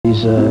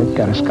he's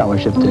got a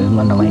scholarship to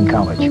London Lane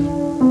College.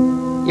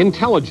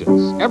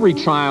 Intelligence. Every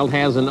child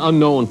has an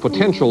unknown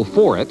potential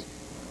for it.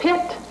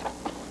 Pit,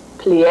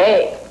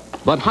 plie.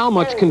 But how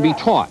much can be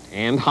taught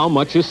and how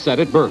much is set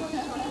at birth?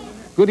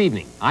 Good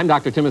evening. I'm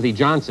Dr. Timothy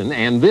Johnson,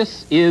 and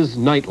this is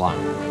Nightline.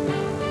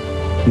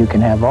 You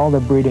can have all the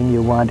breeding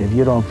you want. If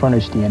you don't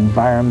furnish the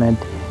environment,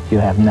 you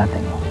have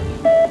nothing.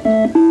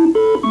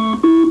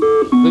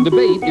 The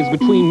debate is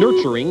between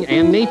nurturing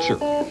and nature.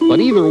 But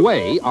either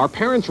way, are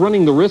parents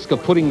running the risk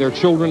of putting their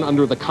children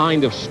under the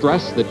kind of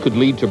stress that could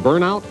lead to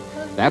burnout?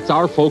 That's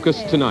our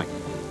focus tonight.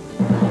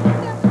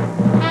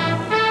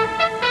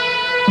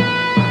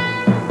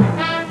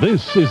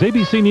 This is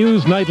ABC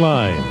News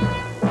Nightline.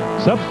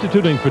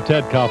 Substituting for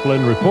Ted Koppel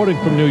and reporting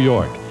from New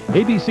York,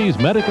 ABC's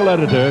medical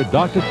editor,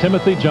 Dr.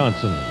 Timothy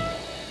Johnson.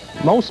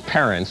 Most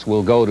parents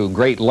will go to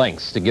great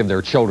lengths to give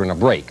their children a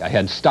break, a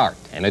head start,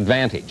 an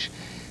advantage.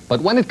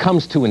 But when it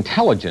comes to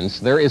intelligence,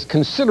 there is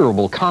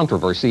considerable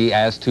controversy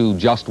as to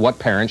just what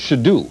parents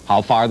should do,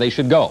 how far they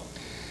should go.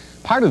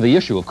 Part of the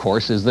issue, of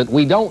course, is that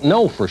we don't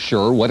know for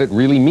sure what it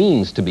really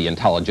means to be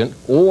intelligent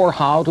or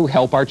how to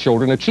help our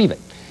children achieve it.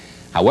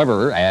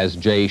 However, as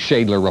Jay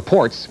Shadler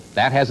reports,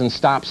 that hasn't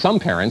stopped some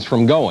parents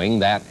from going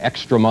that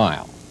extra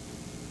mile.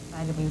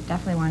 We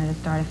definitely wanted to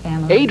start a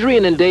family.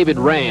 Adrian and David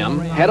Ram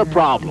had a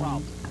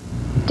problem.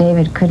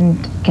 David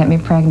couldn't get me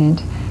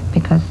pregnant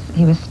because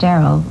he was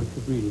sterile.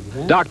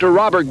 Dr.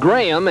 Robert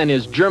Graham and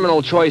his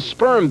Germinal Choice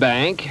Sperm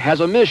Bank has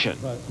a mission.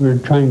 We're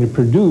trying to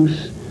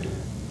produce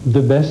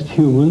the best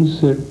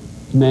humans that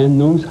man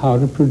knows how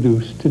to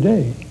produce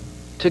today.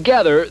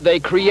 Together, they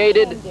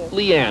created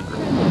Leandra.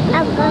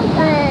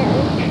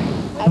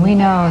 We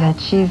know that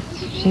she's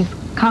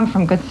come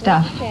from good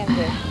stuff,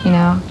 you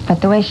know,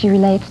 but the way she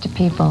relates to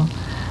people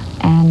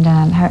and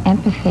her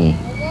empathy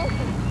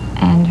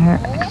and her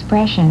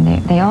expression,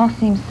 they all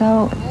seem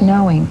so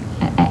knowing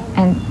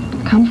and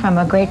come from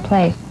a great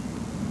place.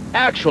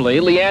 Actually,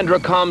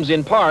 Leandra comes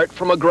in part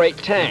from a great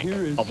tank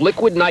of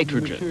liquid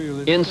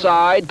nitrogen.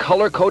 Inside,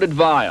 color-coded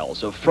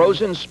vials of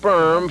frozen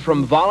sperm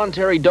from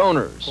voluntary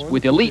donors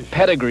with elite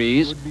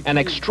pedigrees and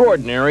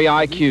extraordinary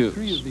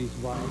IQs.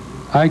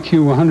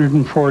 IQ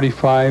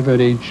 145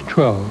 at age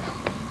 12.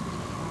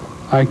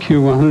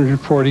 IQ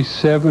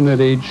 147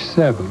 at age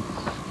 7.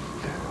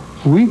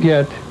 We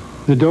get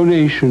the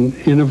donation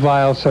in a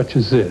vial such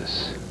as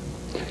this.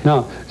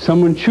 Now,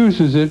 someone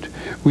chooses it,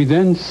 we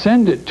then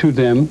send it to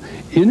them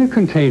in a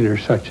container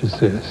such as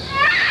this.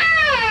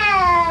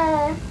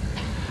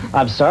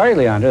 I'm sorry,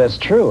 Leandra, that's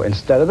true.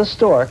 Instead of the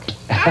stork,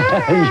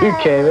 you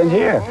came in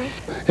here.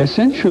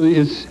 Essentially,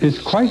 it's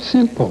quite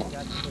simple,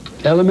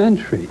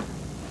 elementary,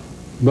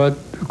 but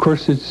of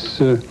course it's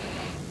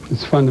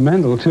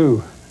fundamental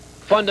too.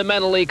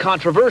 Fundamentally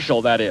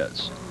controversial, that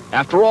is.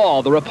 After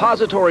all, the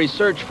repository's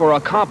search for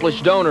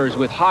accomplished donors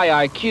with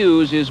high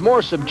IQs is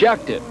more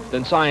subjective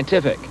than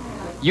scientific,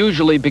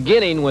 usually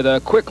beginning with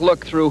a quick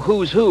look through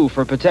who's who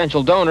for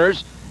potential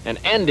donors and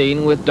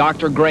ending with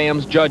Dr.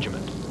 Graham's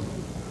judgment.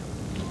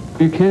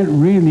 You can't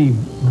really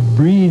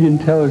breed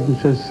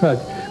intelligence as such,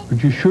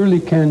 but you surely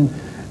can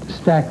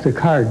stack the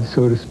cards,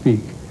 so to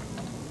speak.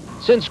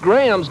 Since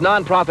Graham's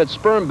nonprofit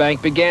sperm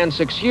bank began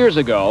 6 years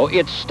ago,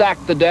 it's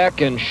stacked the deck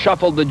and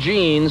shuffled the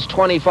genes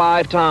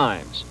 25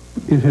 times.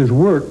 It has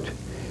worked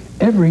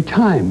every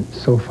time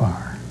so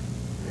far.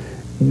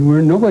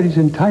 Nobody's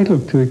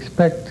entitled to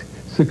expect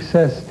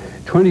success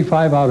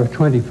 25 out of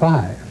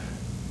 25.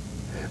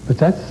 But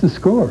that's the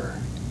score.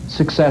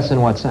 Success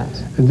in what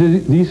sense?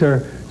 These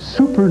are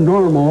super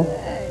normal,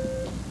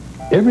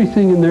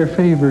 everything in their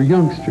favor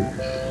youngsters.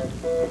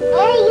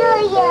 Hey,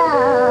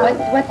 yo-yo!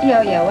 What's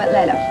yo-yo? What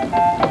letter?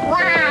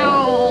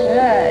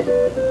 Y.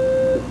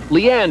 Good.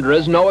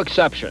 Leandra's no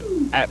exception.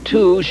 At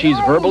 2, she's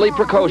verbally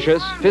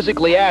precocious,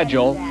 physically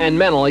agile, and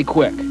mentally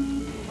quick.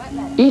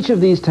 Each of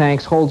these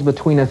tanks holds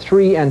between a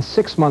 3 and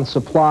 6 month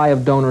supply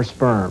of donor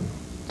sperm.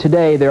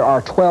 Today, there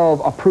are 12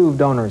 approved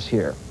donors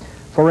here.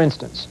 For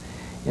instance,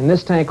 in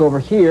this tank over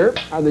here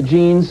are the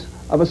genes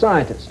of a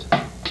scientist.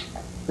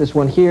 This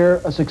one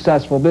here, a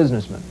successful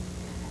businessman.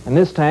 And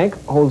this tank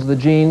holds the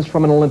genes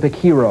from an Olympic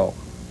hero.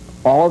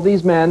 All of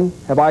these men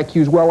have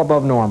IQs well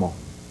above normal.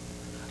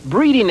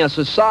 Breeding a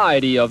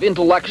society of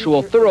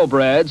intellectual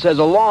thoroughbreds has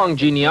a long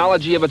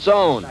genealogy of its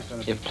own.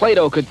 If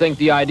Plato could think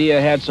the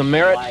idea had some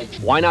merit,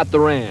 why not the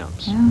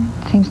Rams? Well,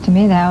 it seems to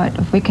me, though,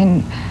 if we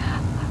can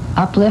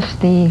uplift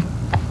the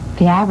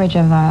average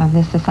of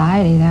this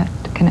society, that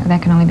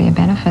can only be a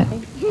benefit.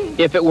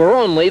 If it were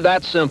only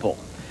that simple.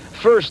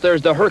 First,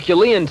 there's the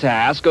Herculean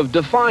task of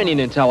defining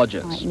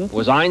intelligence.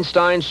 Was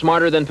Einstein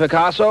smarter than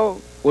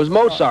Picasso? Was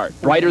Mozart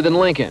brighter than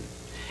Lincoln?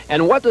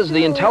 And what does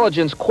the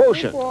intelligence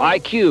quotient,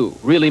 IQ,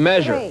 really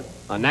measure?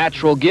 A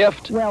natural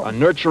gift, a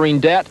nurturing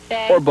debt,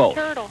 or both?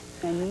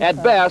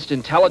 At best,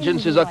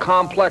 intelligence is a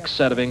complex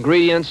set of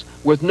ingredients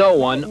with no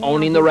one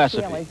owning the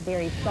recipe.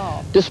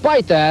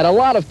 Despite that, a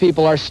lot of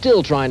people are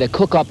still trying to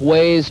cook up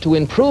ways to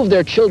improve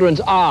their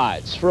children's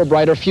odds for a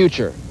brighter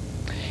future.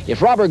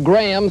 If Robert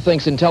Graham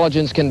thinks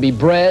intelligence can be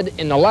bred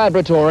in the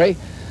laboratory,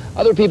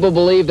 Other people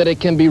believe that it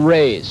can be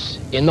raised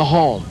in the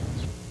home.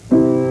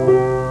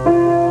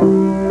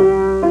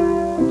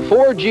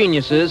 4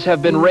 geniuses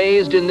have been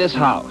raised in this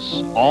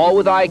house, all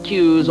with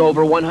IQs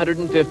over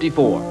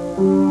 154.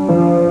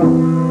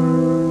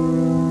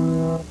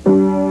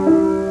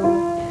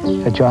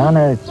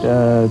 Johanna,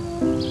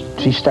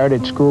 she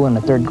started school in the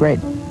 3rd grade.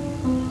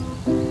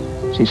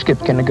 She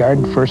skipped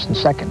kindergarten, 1st and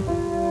 2nd.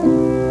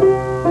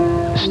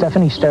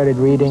 Stephanie started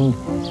reading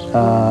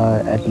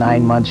at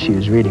 9 months. She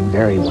was reading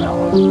very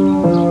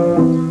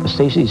well.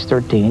 Stacy's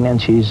 13,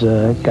 and she's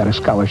got a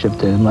scholarship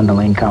to London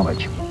Lane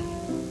College.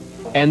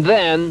 And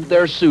then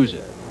there's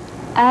Susan.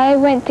 I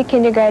went to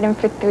kindergarten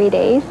for 3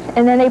 days,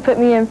 and then they put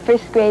me in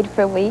 1st grade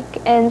for a week,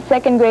 and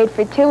 2nd grade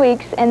for 2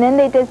 weeks, and then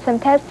they did some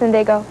tests, and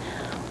they go,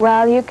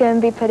 well, you can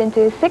be put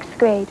into 6th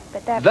grade.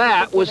 But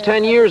that was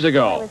 10 years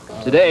ago.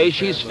 Today,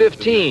 she's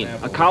 15,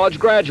 a college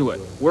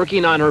graduate,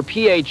 working on her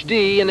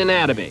PhD in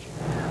anatomy.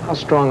 How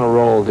strong a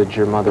role did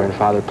your mother and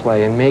father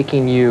play in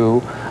making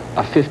you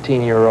a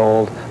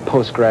 15-year-old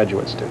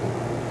postgraduate student?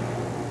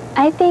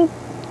 I think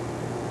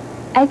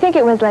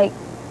it was like,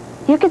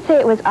 you could say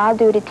it was all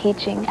due to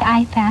teaching.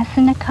 I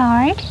fastened a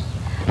card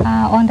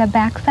on the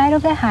backside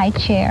of the high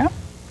chair.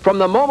 From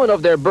the moment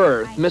of their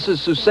birth, Mrs.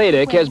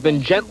 Susadik has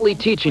been gently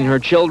teaching her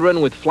children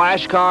with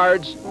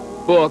flashcards,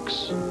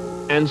 books,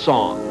 and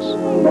songs.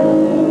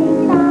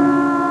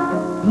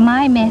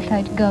 My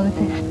method goes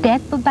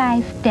step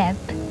by step,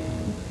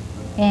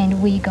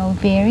 and we go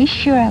very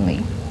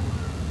surely.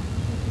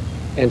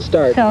 And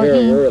start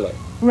very early.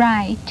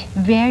 Right,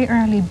 very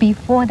early,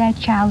 before that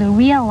child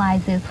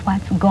realizes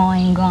what's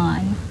going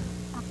on.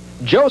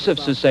 Joseph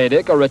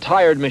Susadik, a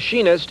retired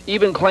machinist,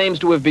 even claims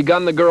to have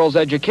begun the girls'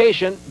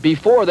 education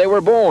before they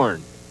were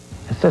born.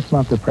 The 5th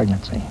month of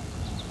pregnancy.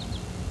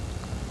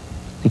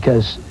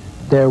 Because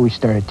there we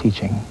started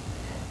teaching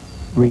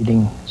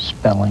reading,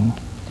 spelling,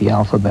 the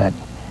alphabet,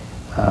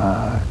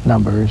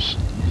 numbers.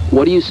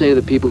 What do you say to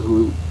the people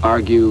who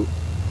argue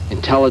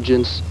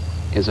intelligence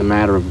is a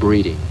matter of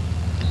breeding?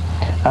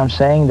 I'm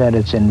saying that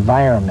it's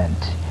environment.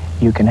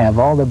 You can have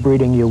all the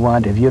breeding you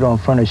want. If you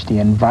don't furnish the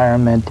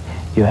environment,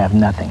 you have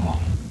nothing.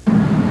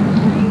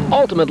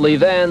 Ultimately,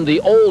 then, the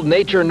old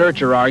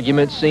nature-nurture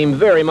arguments seem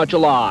very much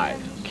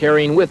alive,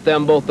 carrying with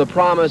them both the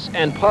promise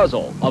and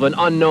puzzle of an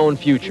unknown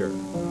future.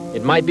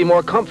 It might be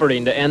more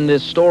comforting to end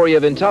this story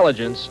of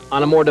intelligence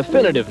on a more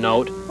definitive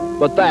note,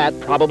 but that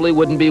probably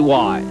wouldn't be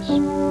wise.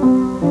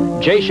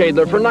 Jay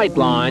Shadler for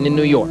Nightline in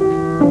New York.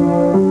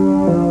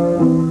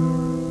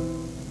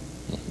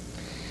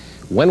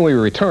 When we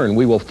return,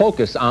 we will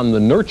focus on the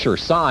nurture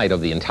side of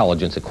the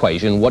intelligence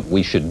equation, what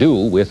we should do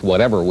with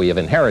whatever we have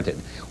inherited.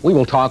 We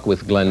will talk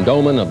with Glenn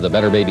Doman of the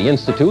Better Baby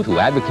Institute, who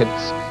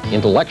advocates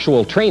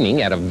intellectual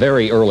training at a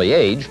very early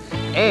age,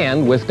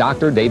 and with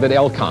Dr. David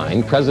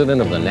Elkind, president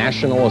of the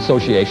National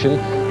Association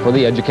for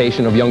the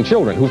Education of Young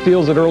Children, who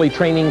feels that early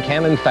training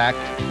can, in fact,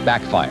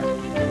 backfire.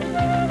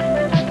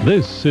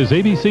 This is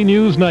ABC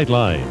News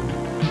Nightline,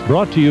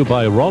 brought to you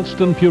by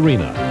Ralston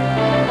Purina.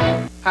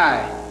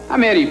 Hi,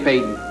 I'm Eddie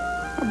Payton.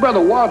 My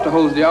brother Walter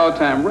holds the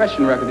all-time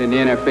rushing record in the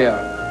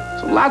NFL.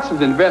 So lots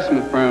of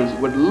investment firms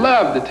would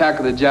love to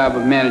tackle the job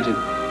of managing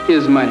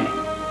his money.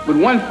 But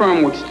one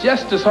firm works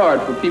just as hard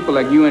for people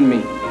like you and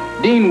me.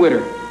 Dean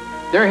Witter.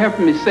 They're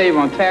helping me save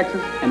on taxes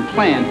and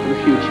plan for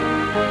the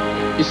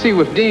future. You see,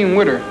 with Dean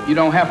Witter, you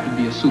don't have to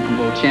be a Super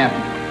Bowl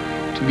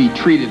champion to be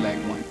treated like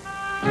one.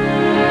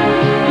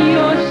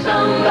 You're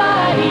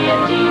somebody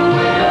at Dean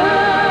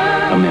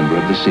Witter. A member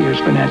of the Sears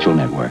Financial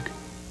Network.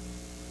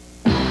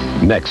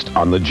 Next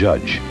on The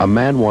Judge, a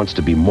man wants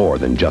to be more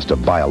than just a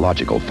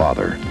biological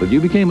father. But you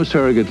became a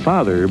surrogate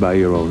father by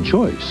your own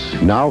choice.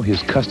 Now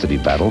his custody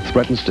battle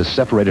threatens to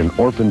separate an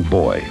orphan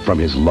boy from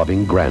his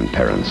loving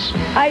grandparents.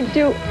 I'd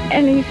do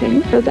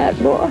anything for that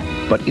boy.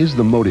 But is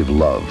the motive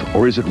love,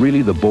 or is it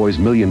really the boy's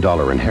 $1 million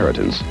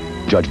inheritance?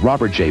 Judge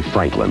Robert J.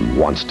 Franklin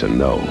wants to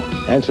know.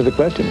 Answer the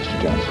question,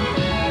 Mr.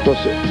 Johnson.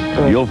 Well,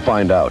 sir, you'll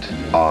find out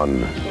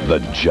on The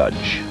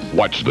Judge.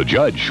 Watch The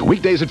Judge,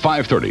 weekdays at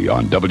 5:30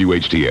 on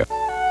WHTF.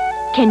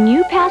 Can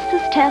you pass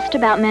this test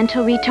about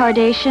mental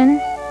retardation?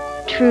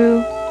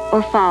 True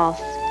or false?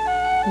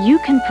 You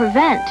can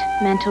prevent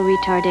mental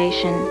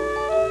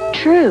retardation.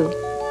 True.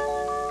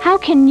 How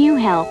can you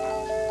help?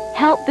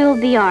 Help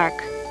Build the Ark.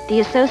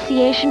 The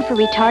Association for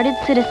Retarded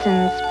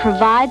Citizens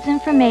provides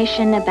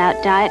information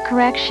about diet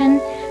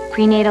correction,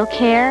 prenatal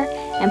care,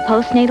 and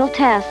postnatal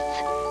tests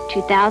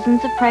to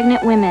thousands of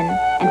pregnant women,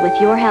 and with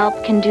your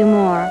help can do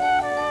more.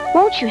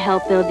 Won't you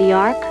help build the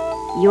Ark?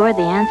 You're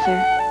the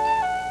answer.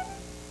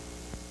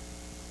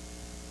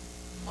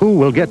 Who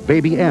will get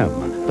Baby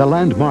M? The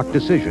landmark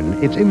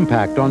decision, its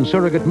impact on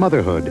surrogate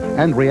motherhood,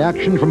 and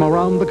reaction from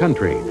around the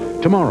country.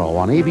 Tomorrow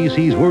on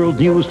ABC's World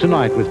News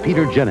Tonight with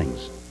Peter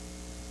Jennings.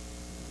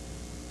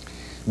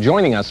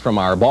 Joining us from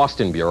our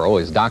Boston Bureau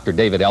is Dr.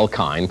 David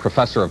Elkind,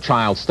 professor of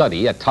child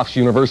study at Tufts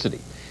University.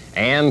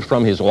 And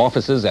from his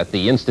offices at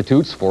the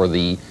Institutes for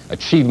the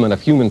Achievement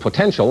of Human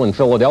Potential in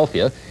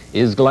Philadelphia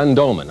is Glenn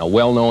Doman, a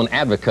well-known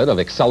advocate of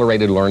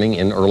accelerated learning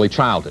in early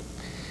childhood.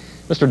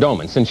 Mr.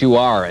 Doman, since you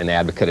are an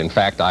advocate, in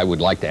fact, I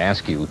would like to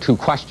ask you 2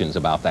 questions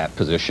about that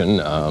position,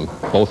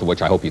 both of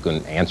which I hope you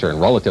can answer in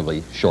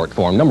relatively short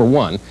form. Number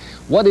 1,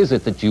 what is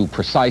it that you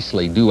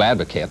precisely do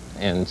advocate?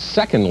 And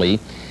secondly,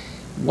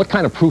 what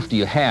kind of proof do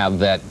you have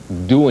that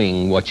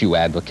doing what you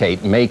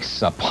advocate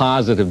makes a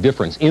positive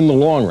difference in the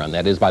long run,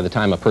 that is, by the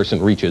time a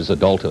person reaches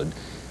adulthood,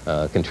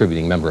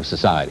 contributing member of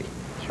society?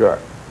 Sure.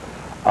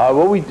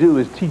 What we do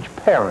is teach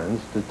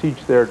parents to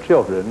teach their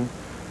children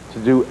to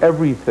do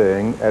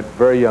everything at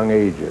very young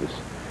ages.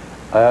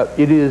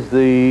 It is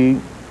the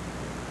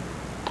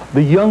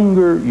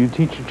younger you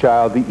teach a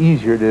child, the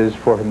easier it is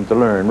for him to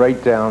learn,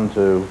 right down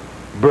to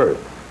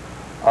birth.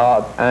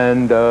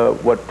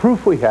 What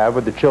proof we have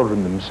are the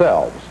children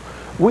themselves.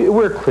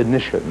 We're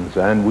clinicians,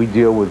 and we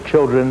deal with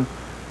children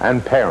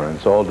and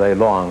parents all day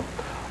long.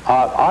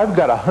 I've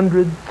got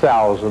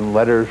 100,000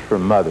 letters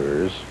from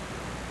mothers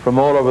from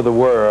all over the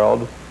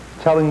world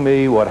telling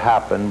me what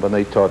happened when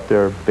they taught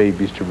their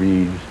babies to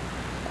read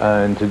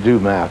and to do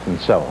math and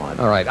so on.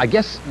 All right. I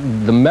guess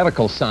the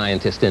medical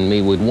scientist in me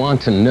would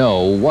want to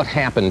know what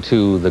happened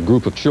to the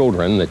group of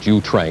children that you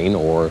train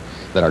or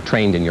that are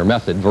trained in your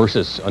method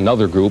versus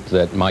another group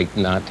that might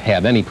not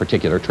have any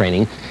particular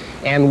training,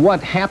 and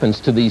what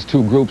happens to these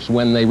 2 groups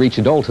when they reach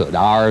adulthood.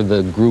 Are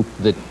the group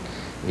that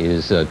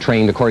is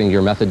trained according to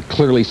your method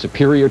clearly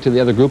superior to the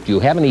other group? Do you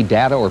have any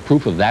data or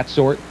proof of that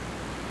sort?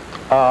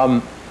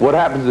 What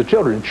happens to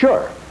children?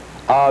 Sure.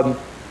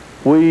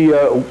 We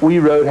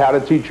wrote How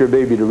to Teach Your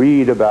Baby to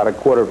Read about a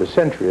quarter of a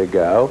century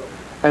ago,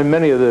 and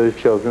many of those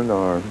children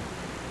are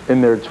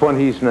in their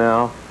 20s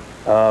now,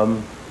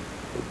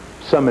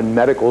 some in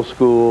medical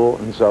school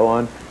and so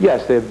on.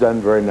 Yes, they've done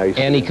very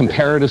nicely. Any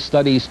comparative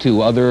studies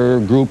to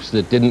other groups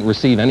that didn't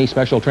receive any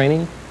special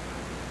training?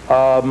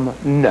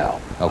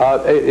 No.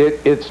 Okay.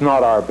 It's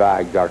not our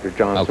bag, Dr.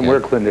 Johnson. Okay. We're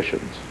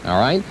clinicians. All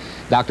right.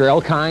 Dr.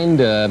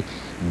 Elkind,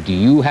 do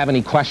you have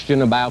any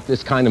question about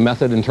this kind of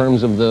method in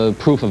terms of the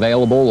proof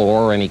available,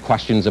 or any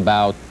questions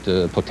about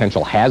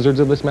potential hazards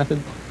of this method?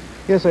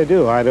 Yes, I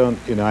do.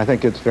 I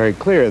think it's very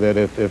clear that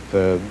if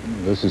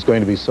this is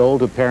going to be sold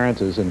to parents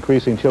as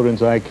increasing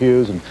children's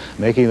IQs and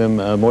making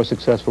them more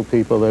successful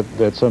people,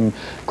 that some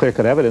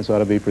clear-cut evidence ought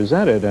to be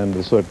presented, and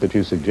the sort that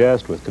you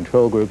suggest with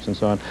control groups and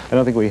so on. I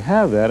don't think we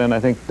have that, and I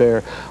think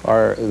there's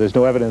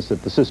no evidence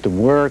that the system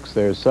works.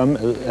 There's some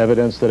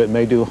evidence that it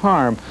may do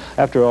harm.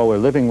 After all, we're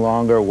living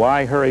longer.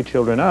 Why hurry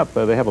children up?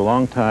 They have a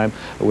long time.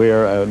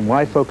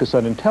 Why focus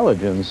on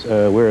intelligence?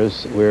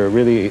 Whereas we're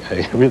really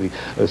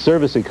a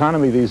service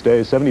economy these days.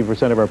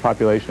 70% of our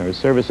population are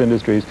service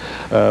industries.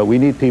 We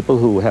need people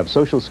who have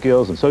social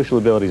skills and social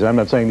abilities. I'm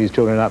not saying these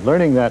children are not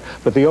learning that,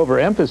 but the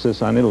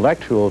overemphasis on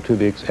intellectual at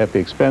the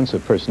expense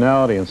of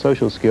personality and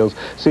social skills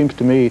seems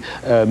to me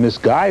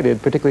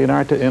misguided, particularly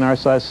in our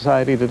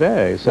society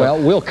today. So,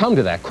 well, we'll come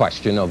to that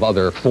question of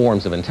other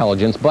forms of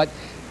intelligence, but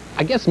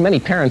I guess many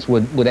parents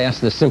would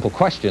ask this simple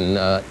question.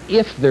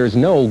 If there's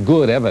no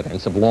good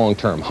evidence of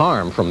long-term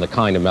harm from the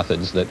kind of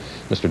methods that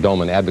Mr.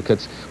 Doman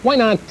advocates,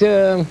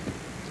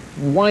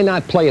 why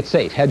not play it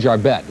safe, hedge our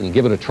bet, and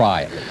give it a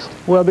try at least?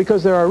 Well,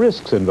 because there are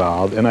risks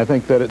involved, and I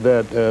think that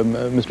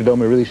Mr.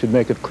 Doman really should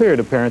make it clear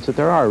to parents that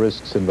there are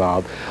risks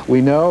involved. We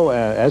know,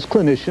 as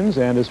clinicians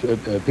and as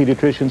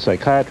pediatricians,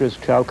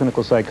 psychiatrists, child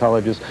clinical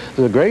psychologists,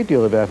 there's a great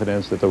deal of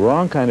evidence that the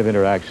wrong kind of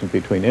interaction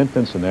between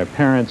infants and their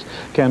parents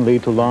can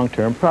lead to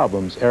long-term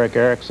problems. Eric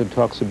Erikson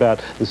talks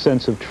about the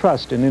sense of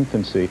trust in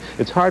infancy.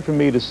 It's hard for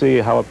me to see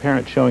how a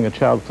parent showing a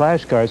child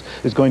flashcards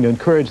is going to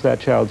encourage that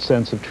child's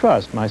sense of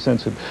trust. My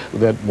sense of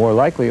that more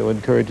likely it would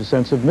encourage a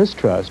sense of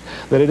mistrust,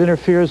 that it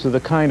interferes with the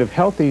kind of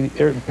healthy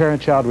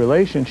parent-child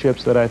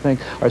relationships that I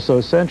think are so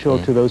essential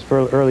to those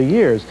early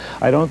years.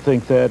 I don't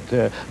think that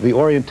the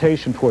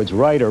orientation towards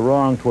right or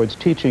wrong, towards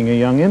teaching a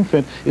young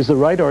infant, is the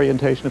right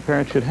orientation a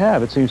parent should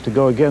have. It seems to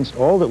go against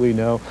all that we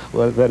know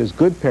that is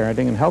good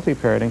parenting and healthy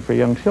parenting for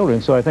young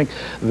children. So I think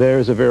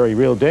there's a very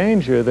real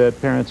danger that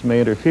parents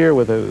may interfere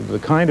with the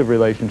kind of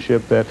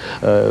relationship that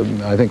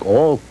I think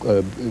all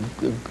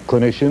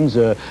clinicians,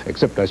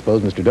 except I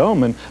suppose Mr.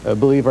 Doman,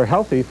 believe are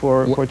healthy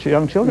for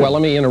young children. Well,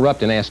 let me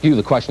interrupt and ask you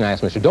the question I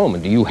asked Mr.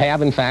 Doman. Do you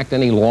have, in fact,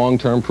 any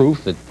long-term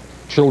proof that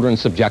children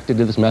subjected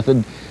to this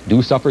method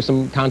do suffer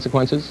some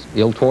consequences,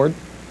 ill toward?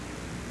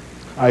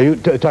 Are you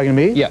talking to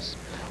me? Yes.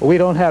 Well, we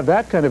don't have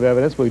that kind of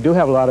evidence, but we do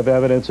have a lot of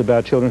evidence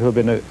about children who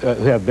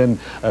have been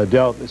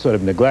sort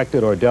of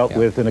neglected or dealt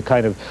with in a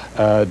kind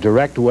of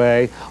direct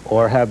way,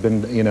 or have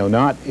been,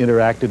 not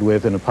interacted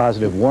with in a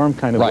positive, warm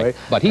kind of way.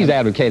 But he's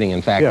advocating,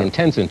 in fact,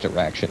 intense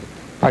interaction.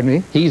 Pardon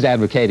me? He's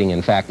advocating,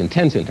 in fact,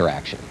 intense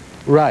interaction.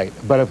 Right,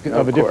 but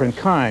of a different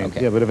kind.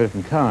 Okay. Yeah, but of a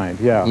different kind,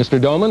 yeah.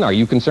 Mr. Doman, are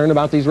you concerned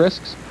about these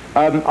risks?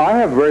 I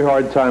have a very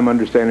hard time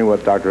understanding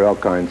what Dr.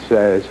 Elkind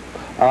says.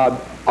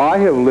 I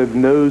have lived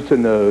nose to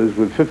nose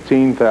with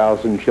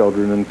 15,000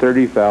 children and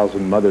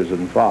 30,000 mothers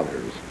and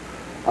fathers.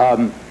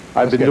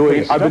 I've been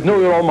doing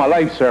it all my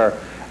life, sir.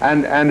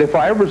 And if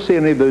I ever see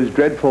any of those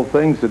dreadful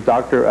things that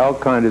Dr.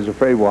 Elkind is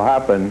afraid will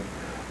happen,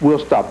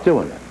 we'll stop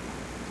doing it.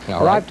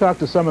 Well, I've talked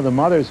to some of the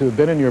mothers who have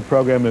been in your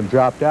program and have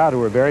dropped out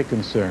who are very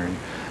concerned.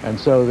 And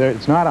so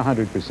it's not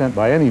 100%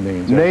 by any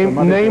means.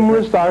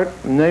 Nameless Dr.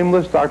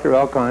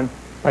 Elkind.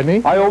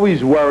 Pardon me? I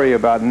always worry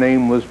about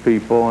nameless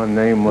people and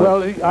nameless...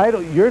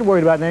 Well, you're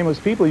worried about nameless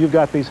people. You've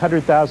got these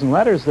 100,000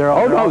 letters. They're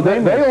all they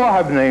all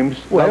have names.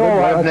 Well, they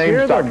all have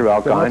names, Dr.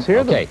 Elkind. Let's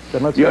hear them. Okay.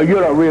 You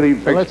don't really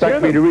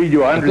expect me to read you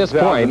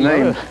 100,000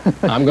 names.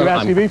 You're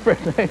asking me for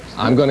names.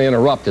 I'm going to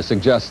interrupt to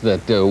suggest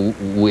that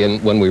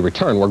when we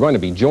return, we're going to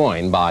be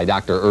joined by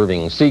Dr.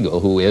 Irving Siegel,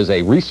 who is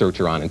a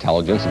researcher on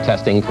intelligence and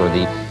testing for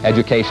the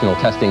Educational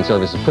Testing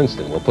Service of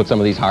Princeton. We'll put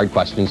some of these hard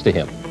questions to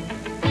him.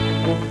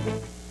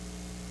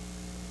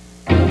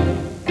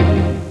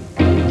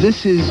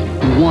 This is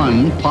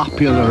one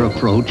popular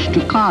approach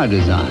to car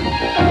design.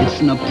 It's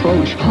an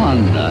approach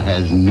Honda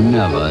has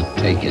never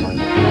taken.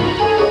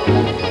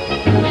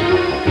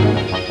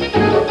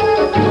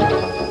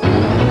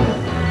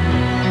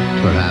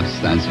 Perhaps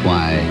that's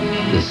why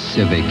the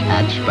Civic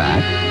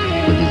hatchback,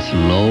 with its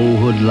low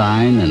hood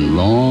line and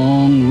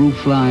long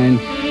roof line,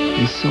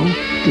 is so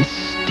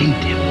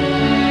distinctive.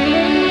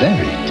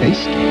 Very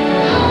tasty.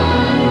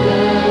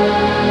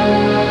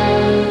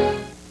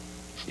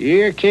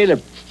 Here,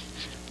 Caleb.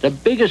 The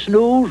biggest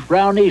news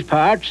round these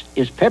parts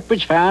is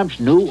Pepperidge Farm's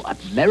new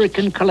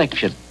American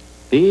collection.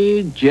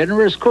 Big,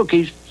 generous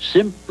cookies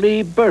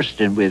simply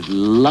bursting with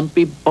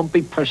lumpy,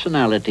 bumpy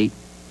personality.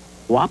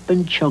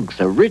 Whopping chunks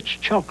of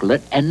rich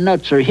chocolate and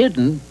nuts are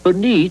hidden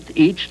beneath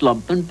each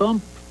lump and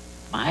bump.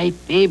 My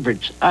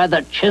favorites are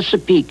the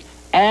Chesapeake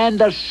and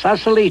the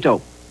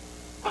Sausalito.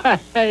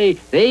 Hey,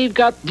 they've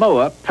got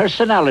more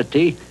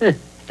personality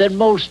than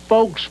most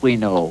folks we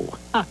know.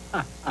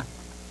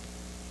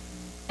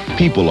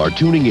 People are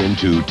tuning in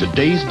to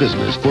Today's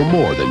Business for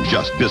more than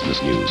just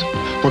business news.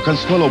 For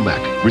Consuelo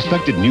Mack,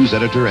 respected news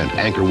editor and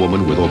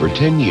anchorwoman with over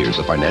 10 years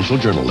of financial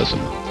journalism.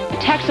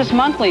 Texas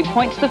Monthly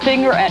points the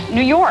finger at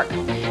New York.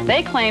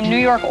 They claim New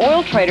York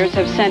oil traders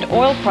have sent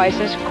oil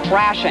prices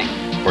crashing.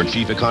 For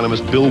chief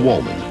economist Bill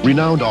Woolman,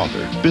 renowned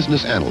author,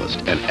 business analyst,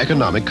 and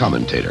economic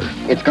commentator.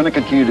 It's going to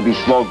continue to be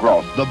slow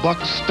growth. The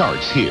buck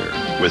starts here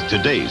with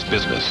Today's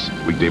Business.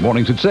 Weekday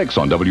mornings at 6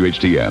 on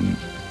WHTN.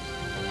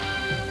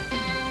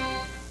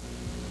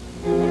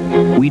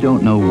 We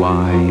don't know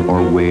why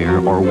or where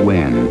or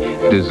when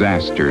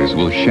disasters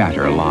will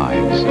shatter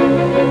lives.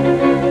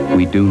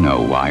 We do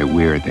know why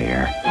we're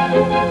there,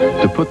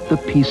 to put the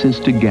pieces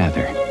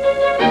together,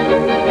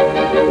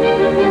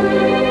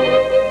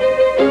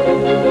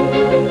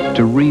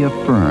 to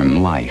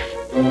reaffirm life.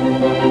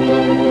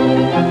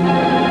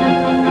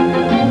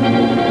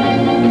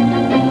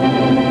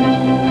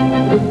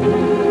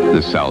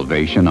 The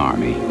Salvation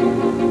Army,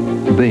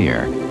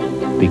 there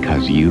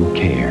because you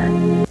care.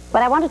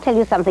 But I want to tell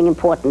you something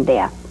important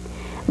there.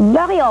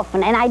 Very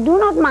often, and I do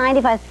not mind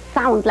if I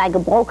sound like a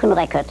broken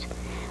record,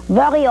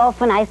 very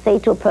often I say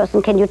to a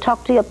person, can you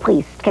talk to your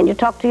priest? Can you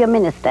talk to your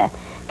minister?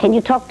 Can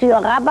you talk to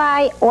your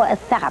rabbi or a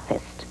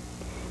therapist?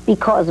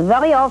 Because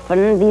very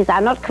often these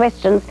are not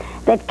questions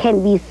that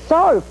can be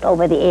solved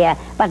over the air,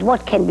 but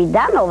what can be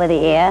done over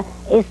the air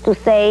is to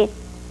say,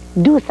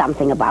 do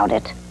something about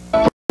it.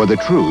 For the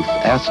truth,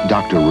 ask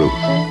Dr.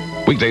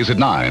 Ruth. Weekdays at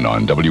 9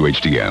 on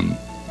WHTN.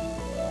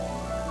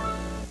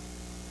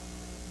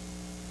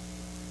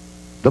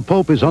 The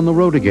Pope is on the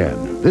road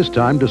again, this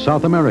time to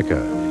South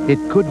America. It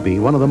could be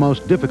one of the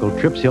most difficult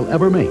trips he'll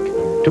ever make.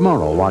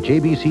 Tomorrow, watch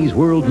ABC's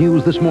World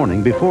News This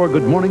Morning before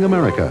Good Morning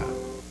America.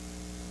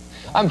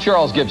 I'm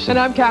Charles Gibson. And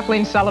I'm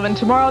Kathleen Sullivan.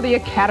 Tomorrow, the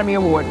Academy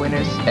Award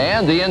winners.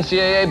 And the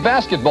NCAA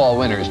basketball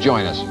winners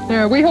join us.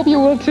 Yeah, we hope you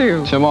will,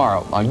 too.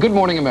 Tomorrow on Good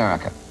Morning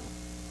America.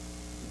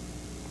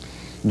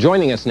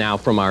 Joining us now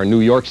from our New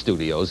York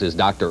studios is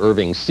Dr.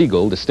 Irving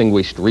Siegel,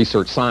 Distinguished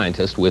Research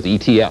Scientist with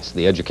ETS,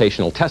 the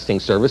Educational Testing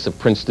Service of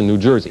Princeton, New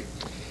Jersey.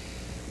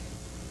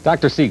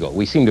 Dr. Siegel,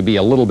 we seem to be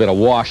a little bit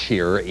awash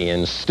here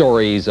in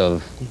stories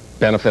of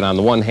benefit on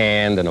the one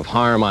hand and of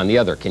harm on the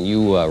other. Can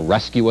you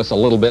rescue us a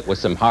little bit with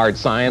some hard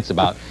science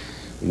about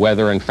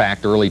whether, in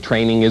fact, early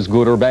training is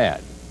good or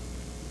bad?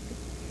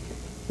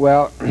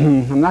 Well,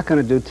 I'm not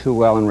going to do too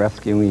well in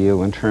rescuing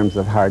you in terms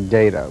of hard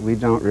data. We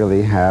don't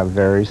really have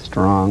very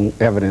strong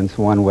evidence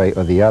one way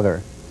or the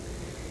other.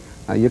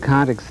 You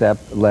can't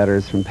accept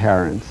letters from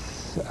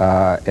parents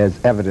as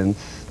evidence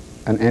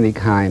in any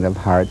kind of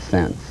hard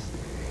sense.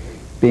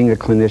 Being a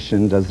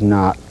clinician does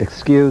not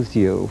excuse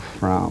you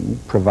from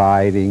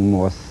providing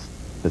more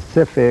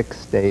specific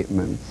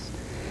statements.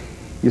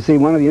 You see,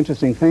 one of the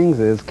interesting things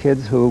is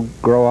kids who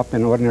grow up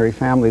in ordinary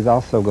families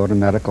also go to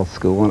medical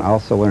school and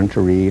also learn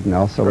to read and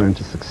also learn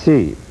to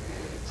succeed.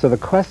 So the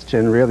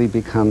question really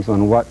becomes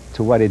on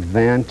to what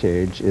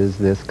advantage is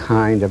this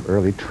kind of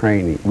early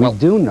training? We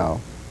do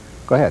know.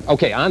 Go ahead.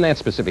 Okay, on that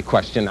specific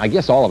question, I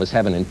guess all of us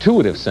have an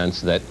intuitive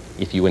sense that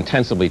if you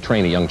intensively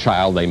train a young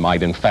child, they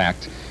might in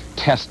fact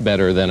test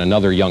better than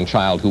another young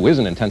child who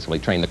isn't intensively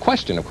trained. The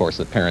question, of course,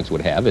 that parents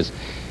would have is,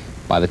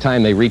 by the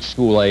time they reach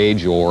school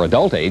age or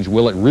adult age,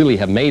 will it really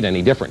have made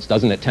any difference?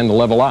 Doesn't it tend to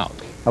level out?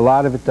 A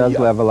lot of it does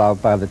level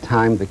out by the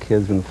time the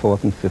kids are in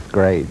 4th and 5th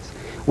grades.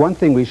 One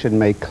thing we should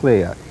make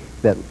clear,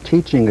 that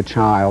teaching a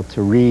child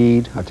to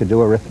read or to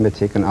do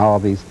arithmetic and all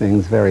these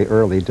things very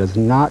early does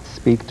not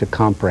speak to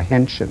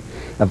comprehension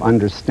of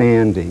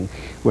understanding.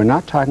 We're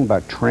not talking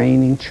about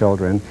training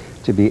children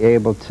to be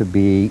able to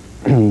be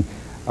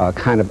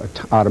kind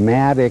of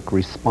automatic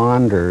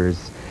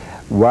responders.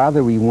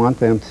 Rather, we want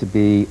them to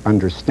be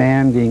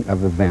understanding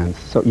of events.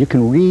 So you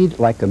can read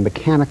like a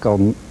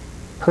mechanical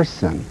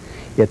person.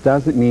 It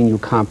doesn't mean you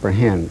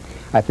comprehend.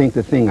 I think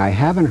the thing I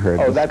haven't heard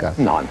discussed... that's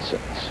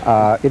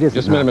nonsense. It is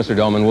Just a minute, Mr.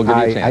 Dolman. We'll give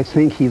you a chance. I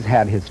think he's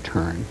had his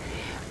turn.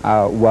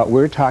 What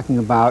we're talking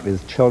about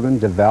is children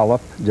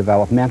develop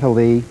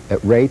developmentally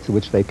at rates at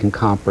which they can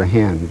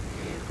comprehend.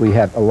 We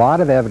have a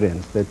lot of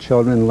evidence that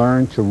children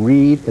learn to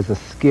read as a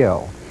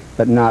skill,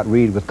 but not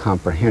read with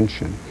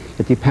comprehension.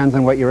 It depends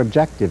on what your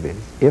objective is.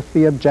 If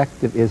the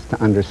objective is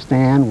to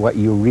understand what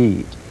you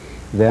read,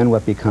 then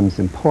what becomes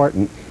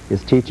important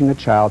is teaching a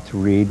child to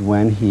read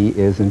when he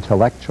is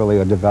intellectually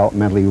or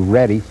developmentally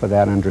ready for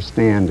that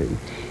understanding.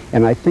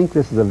 And I think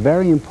this is a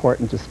very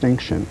important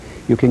distinction.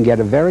 You can get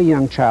a very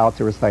young child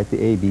to recite the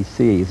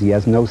ABCs. He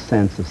has no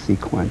sense of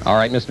sequence. All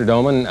right, Mr.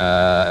 Dolman,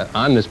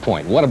 on this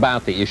point, what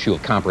about the issue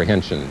of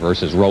comprehension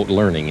versus rote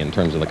learning in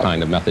terms of the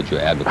kind of method you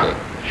advocate?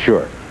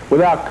 Sure.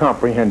 Without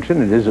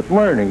comprehension, it isn't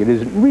learning, it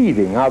isn't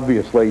reading,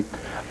 obviously.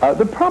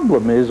 The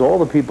problem is all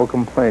the people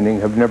complaining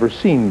have never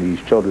seen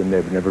these children,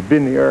 they've never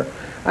been here,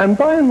 and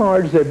by and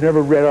large, they've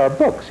never read our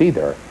books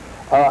either.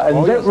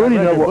 And yes, really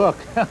I read know your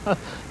what... book.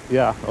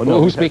 Yeah. Oh, no,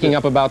 who's speaking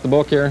up about the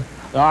book here?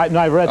 No,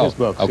 I've read his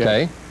books.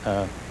 Okay.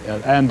 Yeah.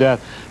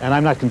 And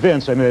I'm not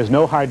convinced. I mean, there's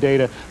no hard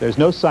data. There's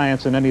no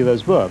science in any of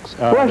those books.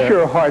 Bless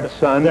your heart,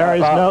 son.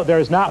 There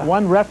is not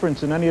one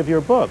reference in any of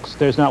your books.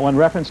 There's not one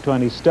reference to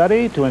any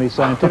study, to any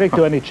scientific,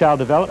 to any child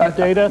development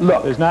data.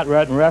 There's not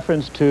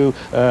reference to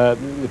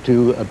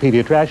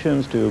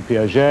pediatricians, to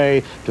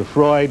Piaget, to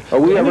Freud,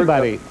 to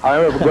anybody.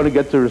 Are you ever going to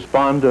get to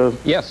respond to?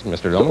 Yes,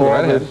 Mr.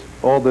 Dolman.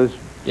 All this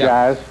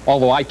jazz?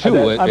 Although I,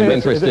 too, am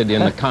interested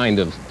in the kind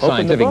of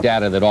scientific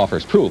data that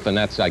offers proof, and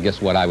that's, I guess,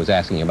 what I was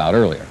asking about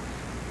earlier.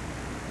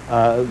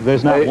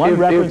 There's not one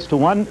reference to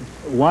one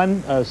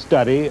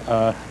study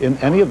in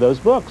any of those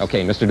books.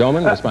 Okay, Mr.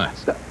 Dolman,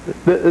 response. The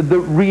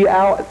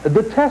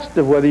test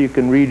of whether you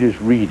can read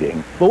is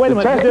reading. But wait a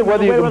minute. The test of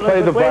whether you can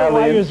play the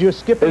violin you're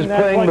skipping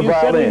that point. You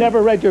said we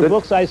never read your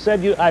books. I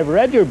said I've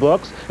read your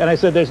books, and I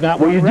said there's not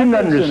one reference in it. Well, you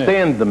didn't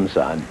understand them,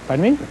 son.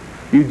 Pardon me?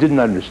 You didn't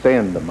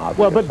understand them,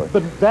 obviously. Well,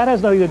 but that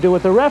has nothing to do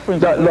with the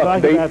reference.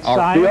 Look,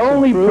 the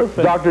only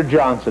Dr.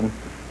 Johnson,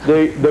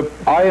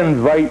 I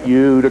invite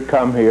you to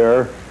come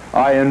here.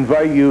 I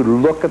invite you to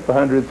look at the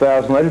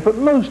 100,000 letters, but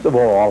most of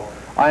all,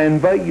 I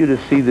invite you to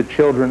see the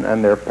children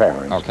and their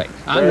parents. Okay.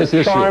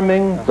 They're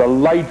charming,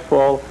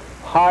 delightful,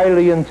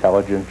 highly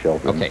intelligent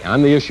children. Okay,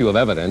 on the issue of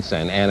evidence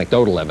and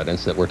anecdotal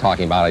evidence that we're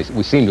talking about,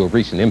 we seem to have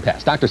reached an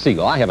impasse. Dr.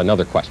 Siegel, I have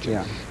another question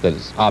that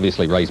is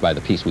obviously raised by the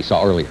piece we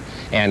saw earlier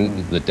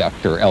and that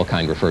Dr.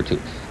 Elkind referred to.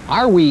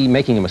 Are we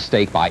making a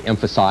mistake by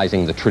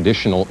emphasizing the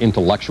traditional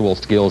intellectual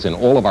skills in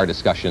all of our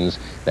discussions,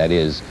 that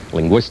is,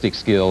 linguistic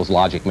skills,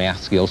 logic,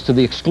 math skills, to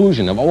the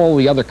exclusion of all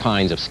the other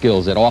kinds of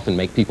skills that often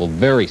make people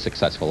very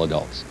successful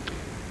adults?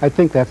 I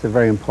think that's a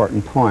very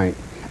important point.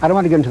 I don't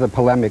want to get into the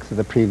polemics of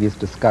the previous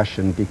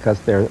discussion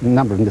because there are a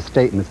number of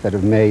misstatements that are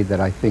made that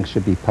I think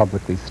should be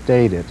publicly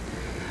stated.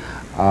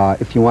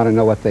 If you want to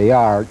know what they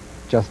are,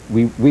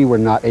 we were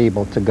not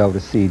able to go to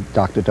see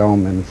Dr.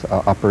 Dolman's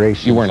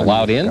operation. You weren't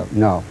allowed in?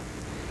 No.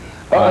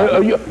 I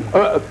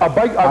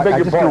beg your I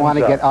just don't want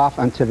to get off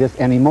onto this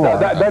anymore. No,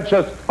 that's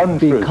just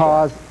untrue.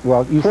 Because,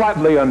 well, you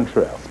flatly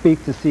untrue.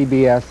 Speak to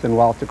CBS and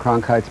Walter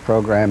Cronkite's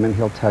program, and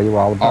he'll tell you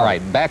all about it. All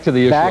right, back to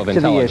the issue of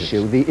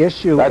intelligence. The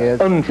issue is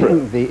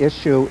untrue. The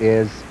issue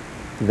is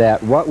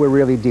that what we're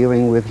really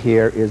dealing with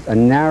here is a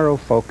narrow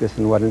focus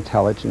on what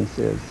intelligence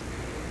is.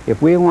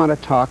 If we want to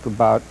talk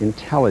about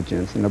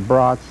intelligence in a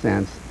broad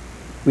sense,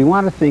 we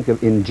want to think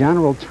of, in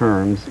general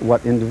terms,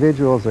 what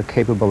individuals are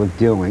capable of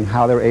doing,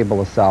 how they're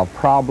able to solve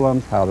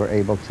problems, how they're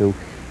able to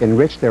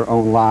enrich their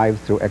own lives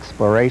through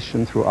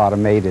exploration, through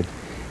automated,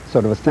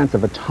 sort of a sense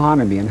of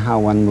autonomy in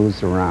how one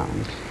moves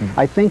around.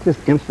 I think this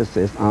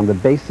emphasis on the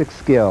basic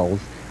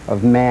skills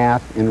of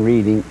math and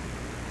reading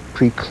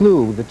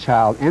preclude the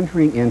child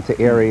entering into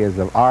areas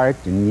of art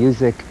and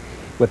music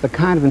with the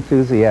kind of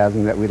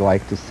enthusiasm that we'd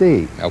like to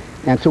see.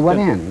 And to what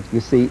end? You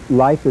see,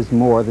 life is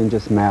more than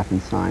just math and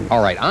science.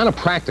 All right, on a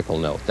practical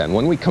note then,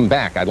 when we come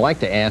back, I'd like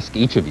to ask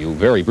each of you,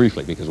 very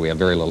briefly, because we have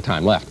very little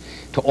time left,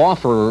 to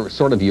offer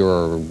sort of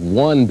your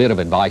one bit of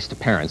advice to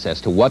parents as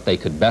to what they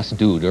could best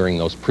do during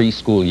those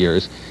preschool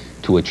years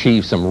to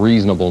achieve some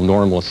reasonable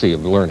normalcy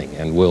of learning.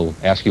 And we'll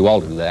ask you all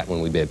to do that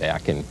when we be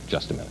back in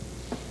just a minute.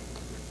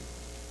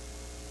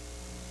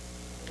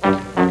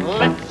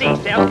 Let's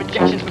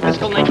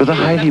For the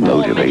highly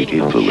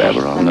motivated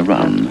forever on the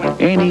run,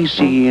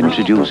 NEC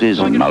introduces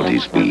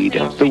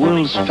Multispeed, the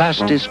world's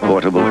fastest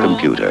portable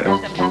computer.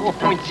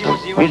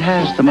 It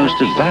has the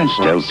most advanced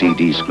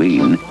LCD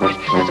screen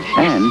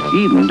and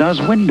even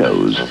does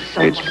Windows.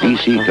 It's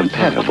PC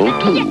compatible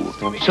too.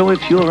 So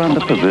if you're on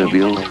the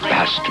proverbial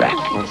fast track,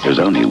 there's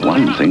only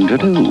one thing to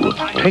do.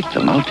 Take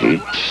the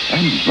Multi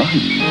and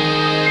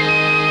run.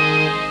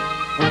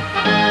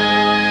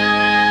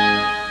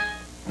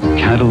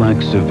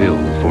 Cadillac Seville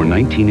for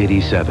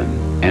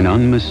 1987, an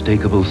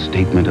unmistakable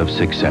statement of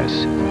success.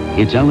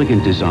 Its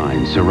elegant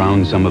design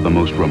surrounds some of the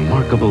most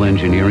remarkable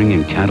engineering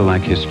in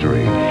Cadillac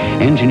history.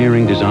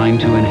 Engineering designed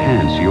to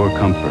enhance your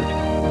comfort,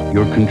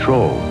 your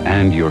control,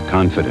 and your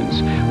confidence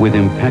with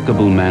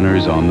impeccable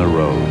manners on the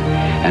road.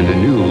 And a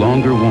new,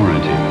 longer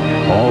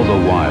warranty, all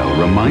the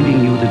while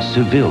reminding you that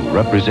Seville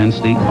represents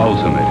the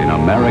ultimate in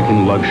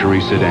American luxury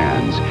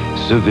sedans.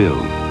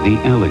 Seville, the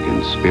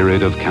elegant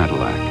spirit of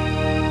Cadillac.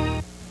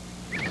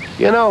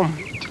 You know,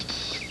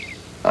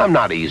 I'm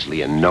not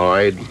easily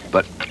annoyed,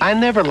 but I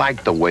never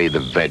liked the way the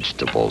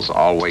vegetables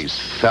always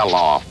fell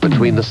off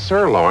between the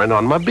sirloin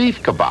on my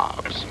beef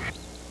kebabs.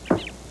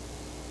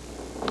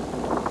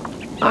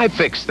 I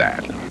fixed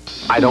that.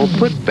 I don't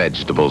put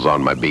vegetables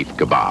on my beef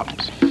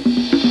kebabs.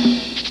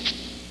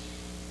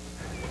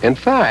 In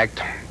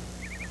fact,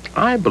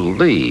 I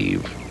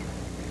believe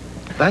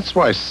that's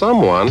why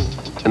someone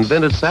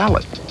invented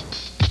salad.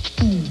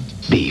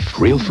 Beef,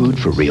 real food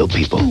for real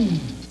people.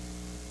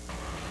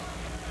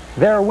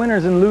 There are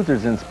winners and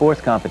losers in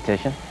sports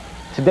competition.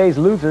 Today's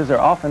losers are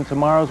often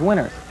tomorrow's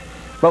winners.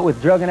 But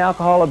with drug and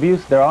alcohol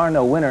abuse, there are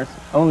no winners,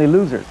 only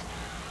losers.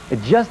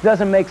 It just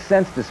doesn't make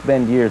sense to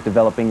spend years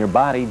developing your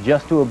body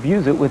just to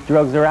abuse it with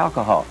drugs or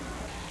alcohol.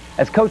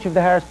 As coach of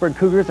the Harrisburg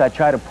Cougars, I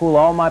try to pull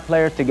all my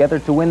players together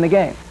to win the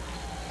game.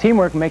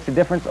 Teamwork makes a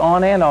difference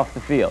on and off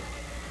the field.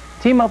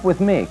 Team up with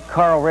me,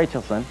 Carl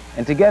Rachelson,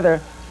 and together,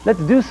 let's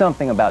do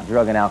something about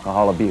drug and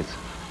alcohol abuse.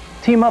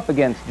 Team up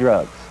against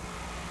drugs.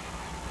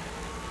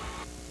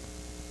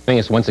 Joining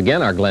us once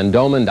again are Glenn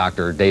Doman,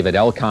 Dr. David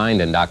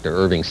Elkind, and Dr.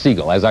 Irving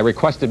Siegel. As I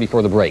requested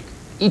before the break,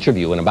 each of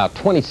you in about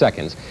 20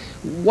 seconds,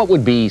 what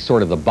would be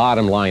sort of the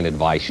bottom line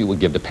advice you would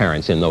give to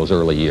parents in those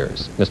early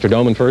years? Mr.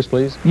 Doman first,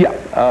 please.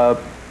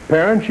 Yeah.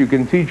 Parents, you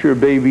can teach your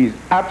babies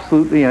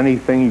absolutely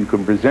anything you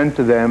can present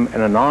to them in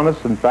an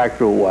honest and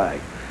factual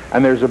way.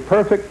 And there's a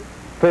perfect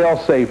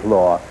fail-safe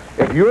law.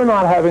 If you're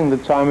not having the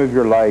time of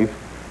your life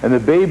and the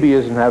baby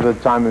isn't having the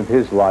time of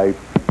his life,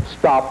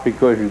 stop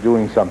because you're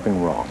doing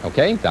something wrong.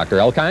 Okay, Dr.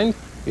 Elkind?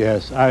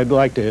 Yes, I'd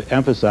like to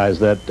emphasize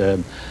that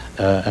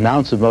an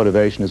ounce of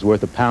motivation is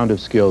worth a pound of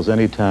skills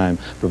anytime.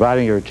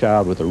 Providing your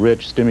child with a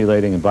rich,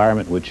 stimulating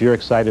environment in which you're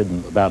excited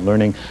about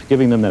learning,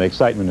 giving them that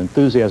excitement and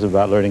enthusiasm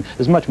about learning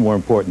is much more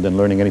important than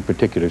learning any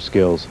particular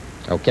skills.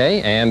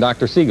 Okay, and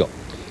Dr. Siegel?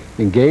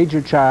 Engage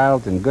your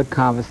child in good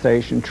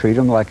conversation. Treat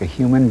him like a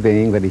human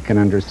being that he can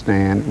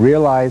understand.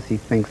 Realize he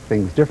thinks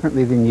things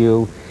differently than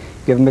you.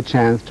 Give him a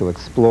chance to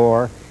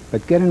explore.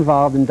 But get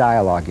involved in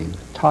dialoguing.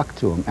 Talk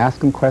to him,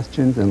 ask him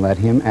questions, and let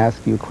him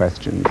ask you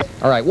questions.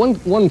 All right,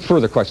 one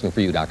further question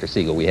for you, Dr.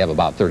 Siegel. We have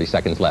about 30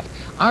 seconds left.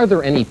 Are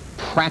there any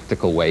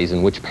practical ways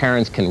in which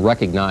parents can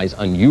recognize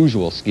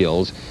unusual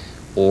skills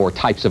or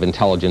types of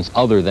intelligence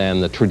other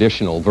than the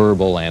traditional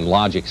verbal and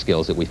logic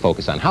skills that we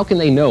focus on? How can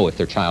they know if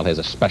their child has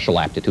a special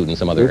aptitude in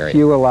some other area? If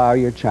you allow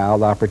your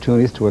child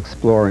opportunities to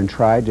explore and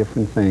try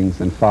different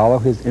things and follow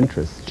his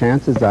interests,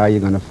 chances are you're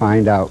going to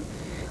find out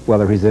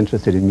whether he's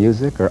interested in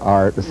music or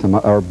art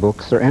or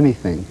books or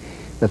anything.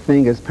 The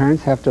thing is,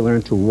 parents have to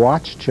learn to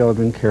watch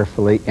children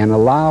carefully and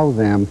allow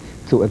them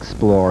to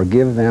explore,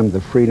 give them the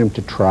freedom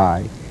to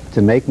try,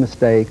 to make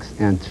mistakes,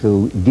 and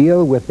to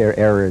deal with their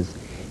errors.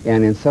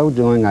 And in so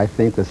doing, I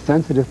think the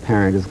sensitive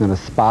parent is going to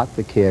spot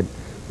the kid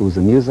who's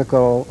a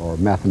musical or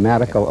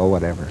mathematical or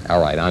whatever.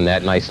 All right, on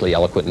that nicely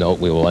eloquent note,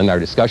 we will end our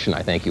discussion.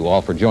 I thank you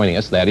all for joining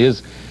us. That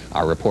is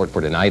our report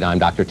for tonight. I'm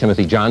Dr.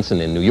 Timothy Johnson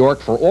in New York.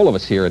 For all of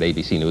us here at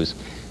ABC News,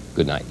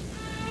 good night.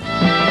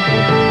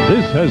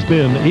 This has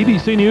been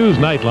ABC News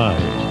Nightline.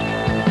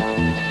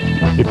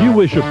 If you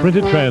wish a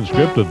printed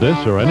transcript of this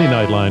or any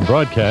Nightline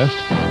broadcast,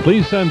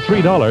 please send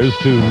 $3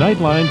 to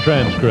Nightline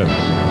Transcripts,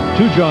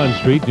 2 John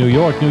Street, New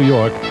York, New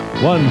York,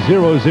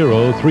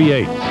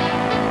 10038.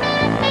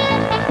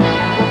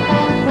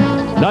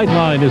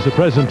 Nightline is a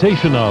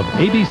presentation of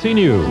ABC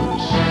News.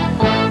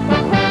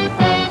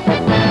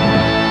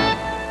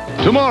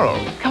 Tomorrow,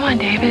 Come on,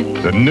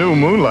 David. the new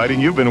moonlighting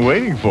you've been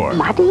waiting for.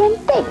 Maddie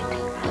and David,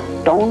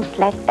 don't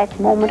let that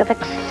moment of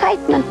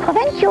excitement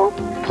prevent you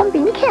from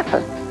being careful,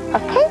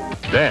 okay?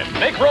 Then,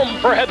 Make room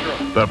for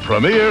headroom. the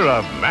premiere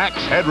of Max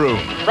Headroom.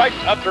 Right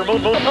after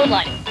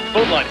moonlight.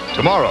 Moonlight.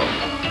 Tomorrow.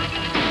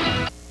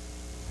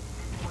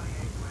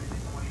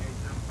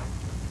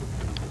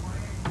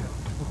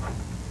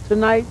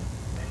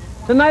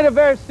 Tonight a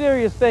very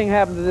serious thing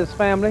happened to this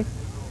family.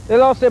 They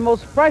lost their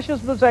most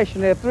precious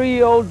possession, their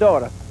 3-year-old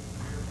daughter.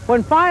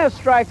 When fire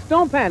strikes,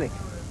 don't panic.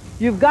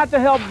 You've got to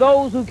help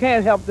those who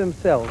can't help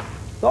themselves,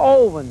 the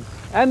old ones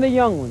and the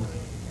young ones.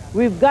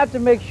 We've got to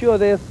make sure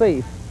they're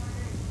safe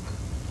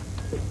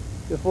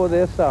before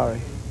they're sorry.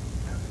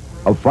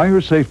 A fire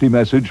safety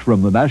message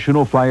from the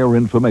National Fire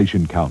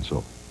Information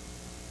Council.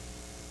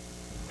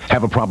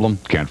 Have a problem?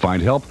 Can't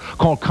find help?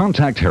 Call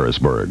Contact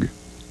Harrisburg.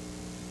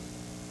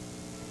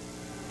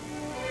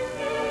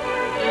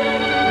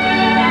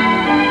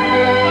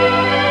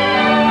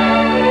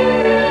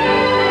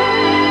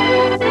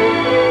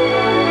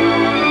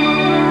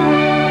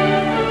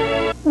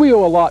 We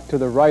owe a lot to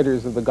the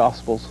writers of the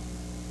Gospels.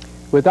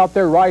 Without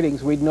their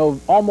writings, we'd know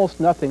almost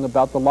nothing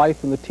about the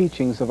life and the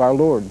teachings of our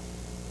Lord.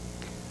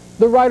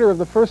 The writer of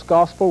the first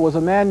Gospel was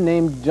a man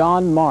named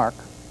John Mark.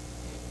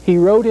 He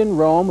wrote in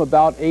Rome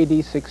about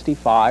AD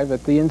 65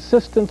 at the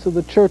insistence of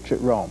the church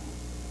at Rome.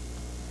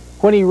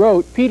 When he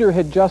wrote, Peter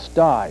had just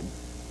died.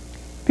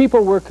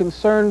 People were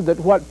concerned that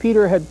what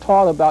Peter had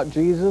taught about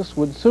Jesus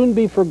would soon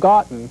be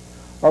forgotten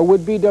or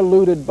would be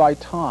diluted by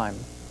time.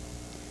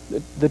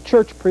 The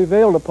church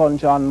prevailed upon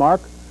John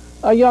Mark,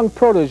 a young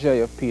protege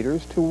of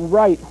Peter's, to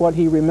write what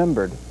he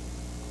remembered.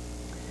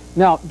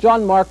 Now,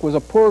 John Mark was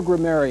a poor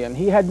grammarian.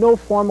 He had no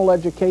formal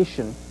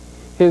education.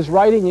 His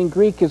writing in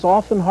Greek is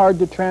often hard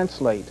to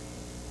translate,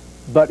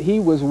 but he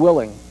was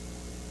willing.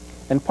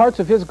 And parts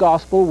of his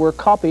gospel were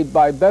copied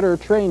by better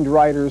trained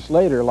writers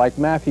later, like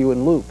Matthew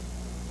and Luke.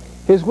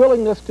 His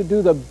willingness to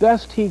do the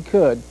best he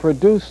could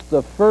produced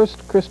the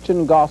first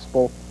Christian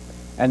gospel,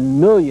 and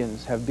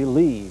millions have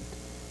believed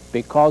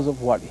because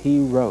of what he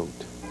wrote.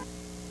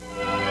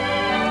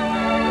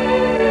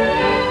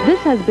 This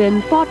has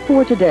been Thought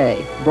for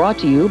Today, brought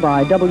to you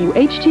by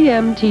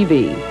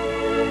WHTM-TV.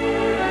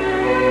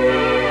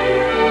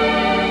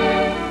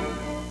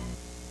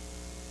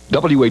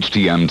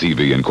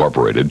 WHTM-TV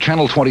Incorporated,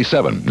 Channel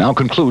 27, now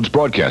concludes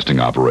broadcasting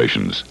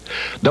operations.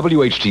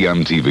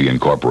 WHTM-TV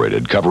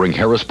Incorporated, covering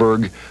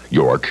Harrisburg,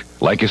 York,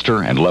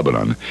 Lancaster, and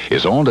Lebanon,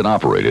 is owned and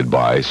operated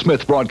by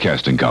Smith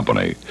Broadcasting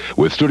Company,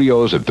 with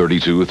studios at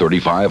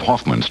 3235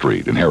 Hoffman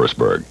Street in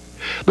Harrisburg.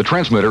 The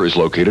transmitter is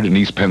located in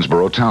East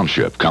Pennsboro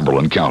Township,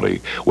 Cumberland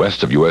County,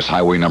 west of U.S.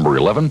 Highway number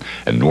 11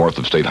 and north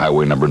of State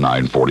Highway number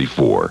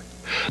 944.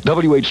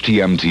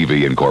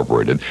 WHTM-TV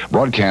Incorporated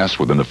broadcasts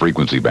within the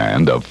frequency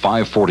band of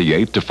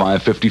 548 to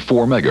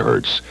 554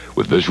 megahertz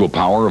with visual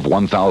power of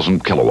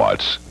 1,000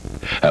 kilowatts.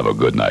 Have a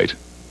good night.